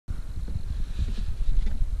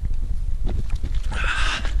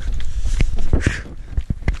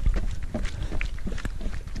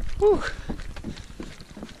Whew.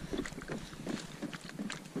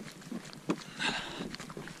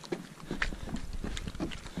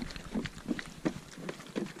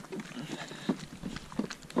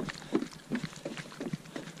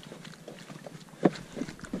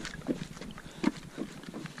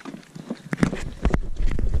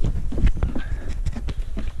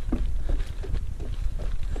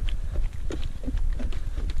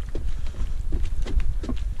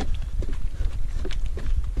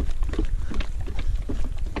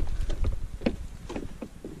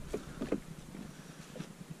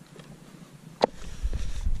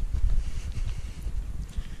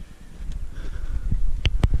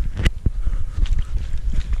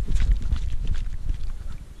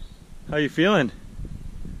 How you feeling?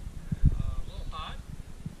 A little hot.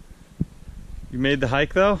 You made the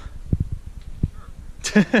hike though?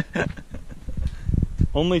 Sure.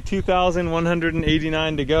 Only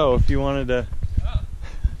 2,189 to go if you wanted to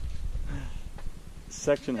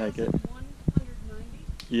section hike it. 190?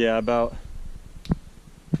 Yeah, about.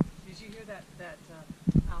 Did you hear that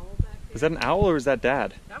owl back there? Is that an owl or is that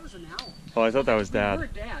Dad? That was an owl. Oh, I thought that was We Dad.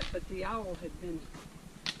 heard Dad, but the owl had been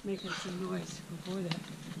making some noise before that.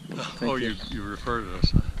 Oh, you. you refer to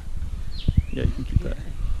us, huh? Yeah, you can keep that.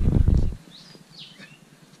 Yeah.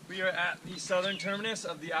 We are at the southern terminus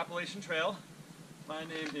of the Appalachian Trail. My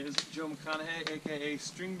name is Joe McConaughy, aka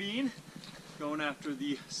Stringbean, going after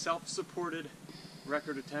the self-supported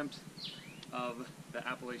record attempt of the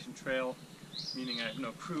Appalachian Trail, meaning I have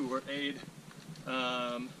no crew or aid.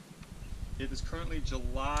 It is currently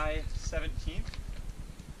July 17th.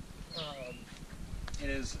 It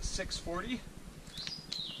is 6:40.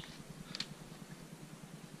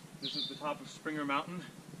 This is the top of Springer Mountain,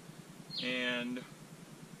 and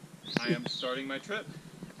I am starting my trip.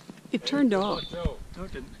 It turned off. Joe. No,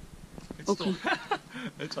 it didn't. It's Okay. still.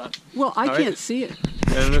 It's on. Well, I All right. can't see it.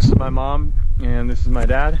 And this is my mom, and this is my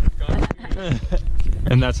dad.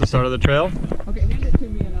 And that's the start of the trail. Okay, hand it to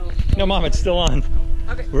me and I'll... No, Mom, it's still on.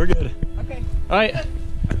 Okay. We're good. Okay. All right.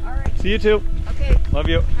 All right. See you too. Okay. Love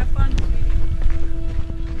you. Have fun.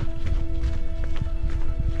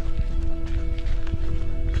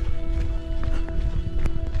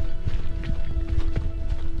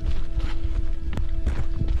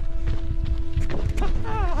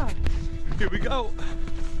 Here we go.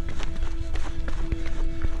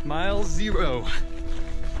 Mile 0.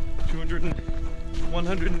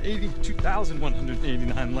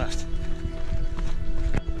 2,189 left.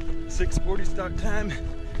 6:40 start time.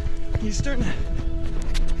 Eastern.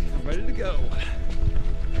 I'm ready to go.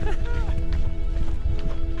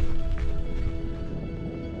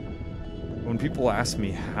 When people ask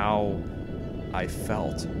me how I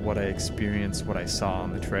felt, what I experienced, what I saw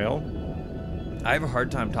on the trail, I have a hard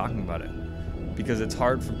time talking about it because it's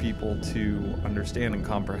hard for people to understand and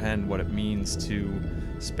comprehend what it means to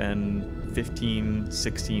spend 15,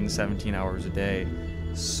 16, 17 hours a day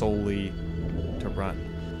solely to run,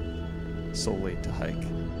 solely to hike.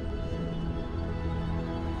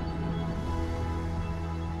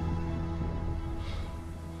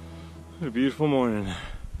 What a beautiful morning.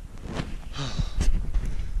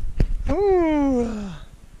 Ooh.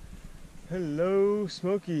 Hello,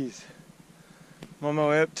 Smokies. I'm on my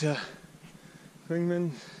way up to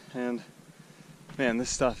Klingman, and man, this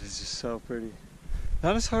stuff is just so pretty.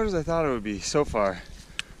 Not as hard as I thought it would be so far.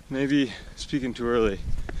 Maybe speaking too early,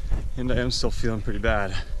 and I am still feeling pretty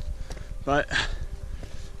bad. But,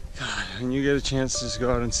 God, when you get a chance to just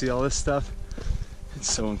go out and see all this stuff,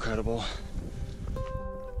 it's so incredible.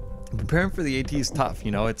 Preparing for the AT is tough,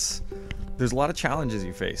 you know, there's a lot of challenges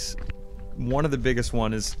you face. One of the biggest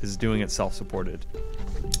one is doing it self-supported.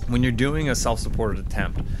 When you're doing a self-supported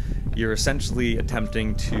attempt, you're essentially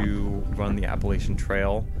attempting to run the Appalachian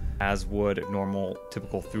Trail as would a normal,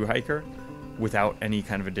 typical thru hiker without any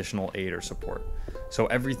kind of additional aid or support. So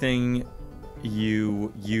everything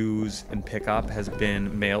you use and pick up has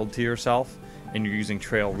been mailed to yourself, and you're using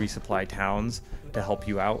trail resupply towns to help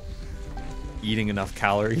you out. Eating enough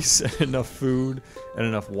calories, enough food, and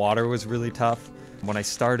enough water was really tough. When I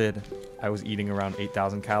started, I was eating around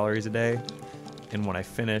 8,000 calories a day. And when I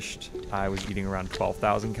finished, I was eating around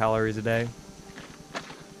 12,000 calories a day.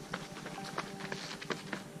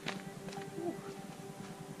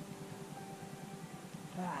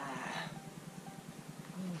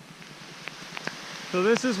 So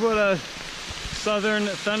this is what a southern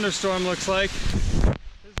thunderstorm looks like. This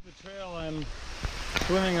is the trail I'm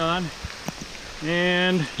swimming on.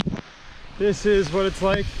 And this is what it's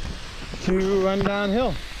like to run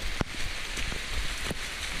downhill.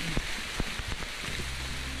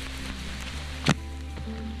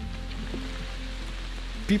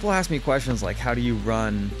 People ask me questions like, how do you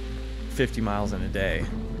run 50 miles in a day.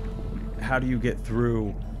 How do you get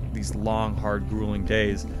through these long, hard, grueling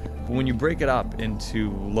days? But when you break it up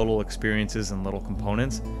into little experiences and little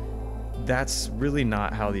components, that's really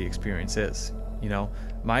not how the experience is. You know,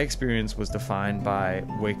 my experience was defined by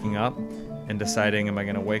waking up and deciding, am I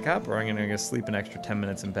going to wake up or am I going to sleep an extra 10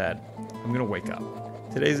 minutes in bed? I'm going to wake up.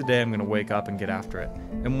 Today's the day I'm going to wake up and get after it.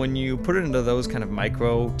 And when you put it into those kind of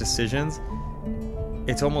micro decisions,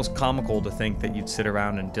 it's almost comical to think that you'd sit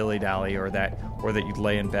around and dilly-dally or that you'd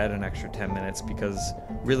lay in bed an extra 10 minutes, because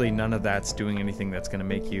really none of that's doing anything that's going to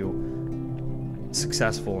make you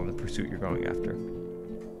successful in the pursuit you're going after.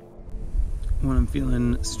 When I'm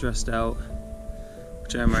feeling stressed out,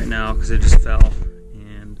 which I am right now because I just fell,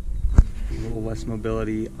 and a little less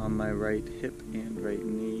mobility on my right hip and right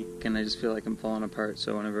knee, and I just feel like I'm falling apart.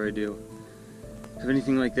 So whenever I do have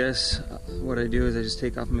anything like this, what I do is I just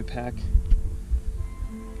take off my pack,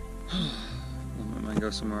 I'm gonna go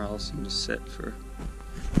somewhere else and just sit for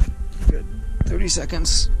a good 30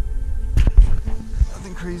 seconds.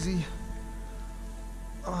 Nothing crazy.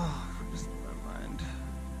 Oh, just my mind.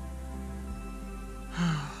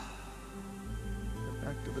 Get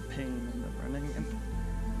back to the pain and the running and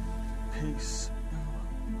pace.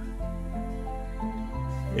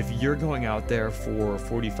 If you're going out there for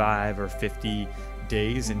 45 or 50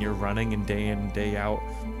 days and you're running and day out,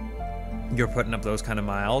 you're putting up those kind of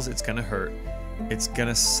miles, it's gonna hurt. It's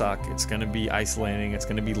gonna suck. It's gonna be isolating. It's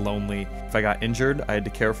gonna be lonely. If I got injured, I had to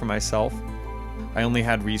care for myself. I only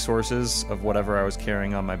had resources of whatever I was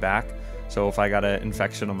carrying on my back. So if I got an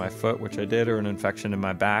infection on my foot, which I did, or an infection in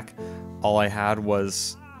my back, all I had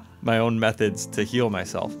was my own methods to heal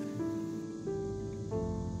myself.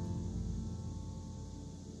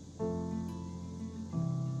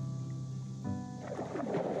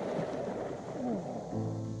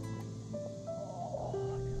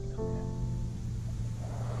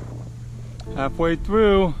 Halfway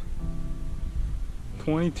through,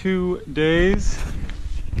 22 days,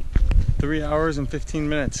 3 hours and 15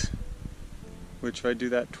 minutes, which if I do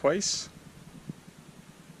that twice,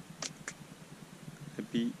 I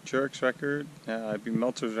beat Jurik's record, I beat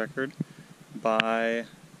Meltzer's record by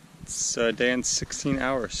a day and 16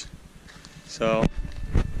 hours. So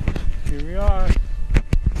here we are,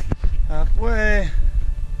 halfway.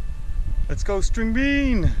 Let's go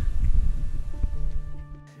Stringbean!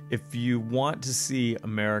 If you want to see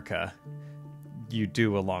America, you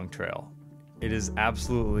do a long trail. It is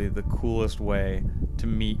absolutely the coolest way to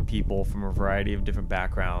meet people from a variety of different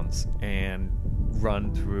backgrounds and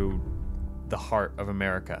run through the heart of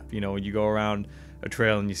America. You know, you go around a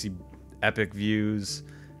trail and you see epic views,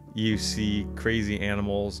 you see crazy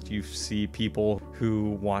animals, you see people who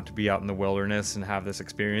want to be out in the wilderness and have this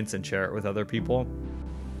experience and share it with other people.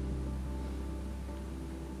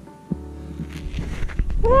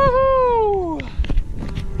 Woohoo!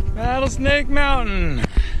 Rattlesnake Mountain.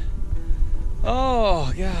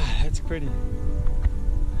 Oh God, that's pretty.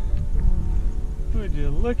 Would you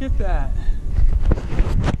look at that?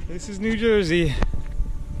 This is New Jersey.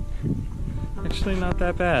 Actually not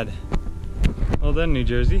that bad. Well done, New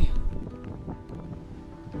Jersey.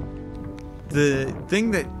 The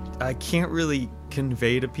thing that I can't really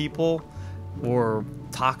convey to people or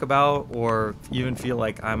talk about or even feel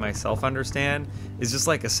like I myself understand is just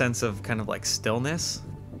like a sense of kind of like stillness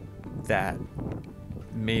that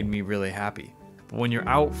made me really happy. But when you're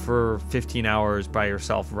out for 15 hours by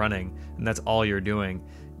yourself running and that's all you're doing,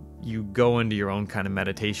 you go into your own kind of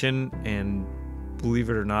meditation, and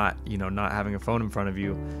believe it or not, you know, not having a phone in front of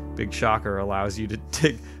you, big shocker, allows you to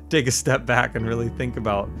take a step back and really think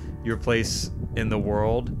about your place in the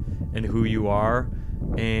world and who you are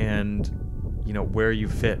and, you know, where you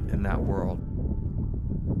fit in that world.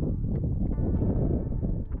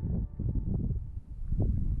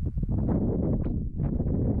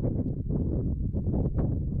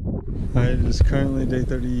 It is currently day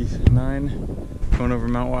 39, going over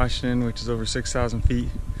Mount Washington, which is over 6,000 feet,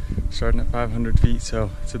 starting at 500 feet, so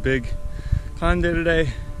it's a big climb day today.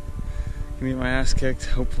 Gonna get my ass kicked,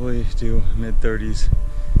 hopefully do mid-30s.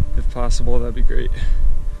 If possible, that'd be great.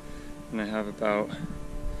 And I have about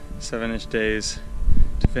 7-ish days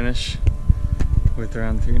to finish with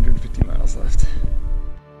around 350 miles left.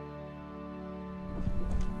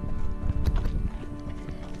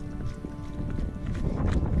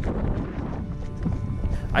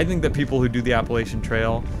 I think that people who do the Appalachian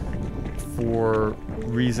Trail for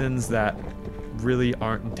reasons that really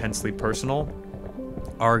aren't intensely personal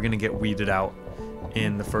are going to get weeded out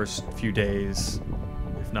in the first few days,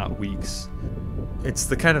 if not weeks. It's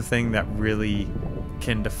the kind of thing that really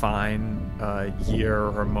can define year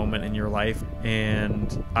or a moment in your life,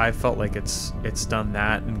 and I felt like it's done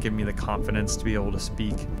that and given me the confidence to be able to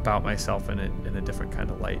speak about myself in a different kind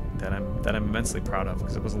of light that I'm immensely proud of,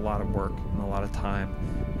 because it was a lot of work and a lot of time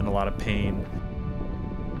and a lot of pain.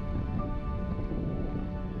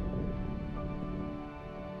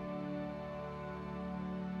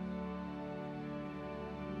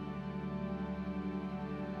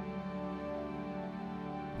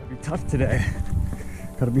 It'll be tough today.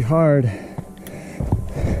 Gotta be hard.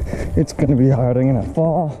 It's gonna be hard. I'm gonna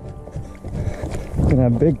fall. I'm gonna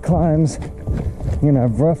have big climbs. I'm gonna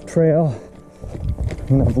have rough trail. I'm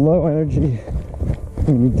gonna have low energy. I'm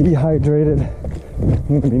gonna be dehydrated.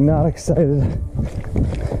 I'm gonna be not excited.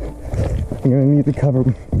 I'm gonna need to cover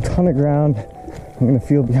a ton of ground. I'm gonna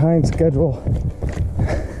feel behind schedule.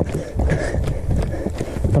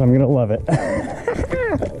 But I'm gonna love it.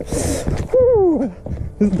 Woo!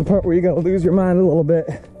 This is the part where you gotta lose your mind a little bit.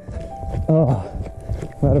 Oh,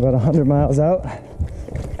 I'm at about 100 miles out.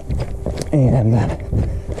 And I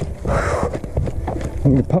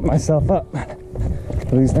need to pump myself up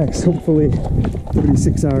for these next, hopefully,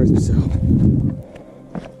 36 hours or so.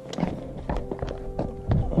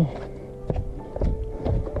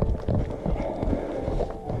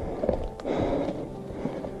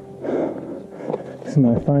 This is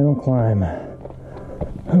my final climb.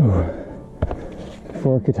 Whew.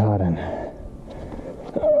 For Katahdin.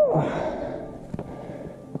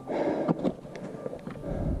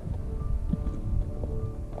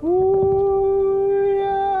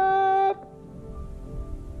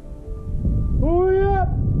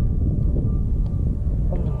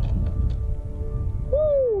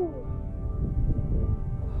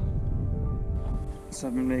 So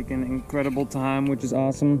I've been making incredible time, which is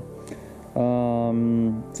awesome.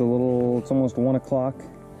 It's almost 1 o'clock.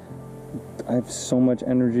 I have so much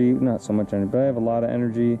energy, not so much energy, but I have a lot of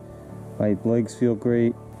energy. My legs feel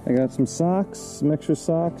great. I got some socks, some extra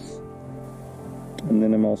socks. And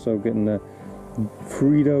then I'm also getting the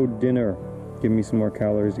Frito dinner. Give me some more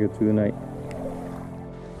calories to get through the night.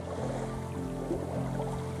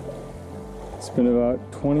 It's been about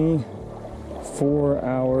 24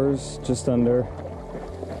 hours, just under.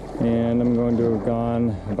 And I'm going to have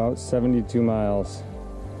gone about 72 miles.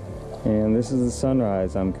 And this is the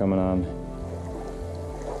sunrise I'm coming on.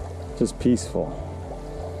 Just peaceful.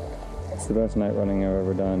 It's the best night running I've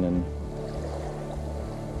ever done, and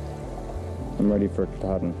I'm ready for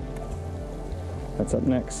Katahdin. That's up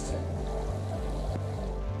next.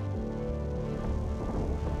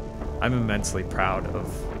 I'm immensely proud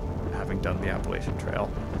of having done the Appalachian Trail.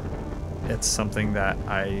 It's something that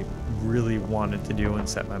I really wanted to do and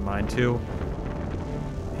set my mind to.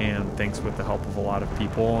 And thanks with the help of a lot of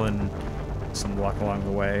people and some luck along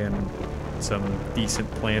the way and some decent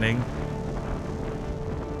planning,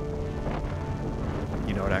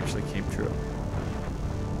 you know, it actually came true.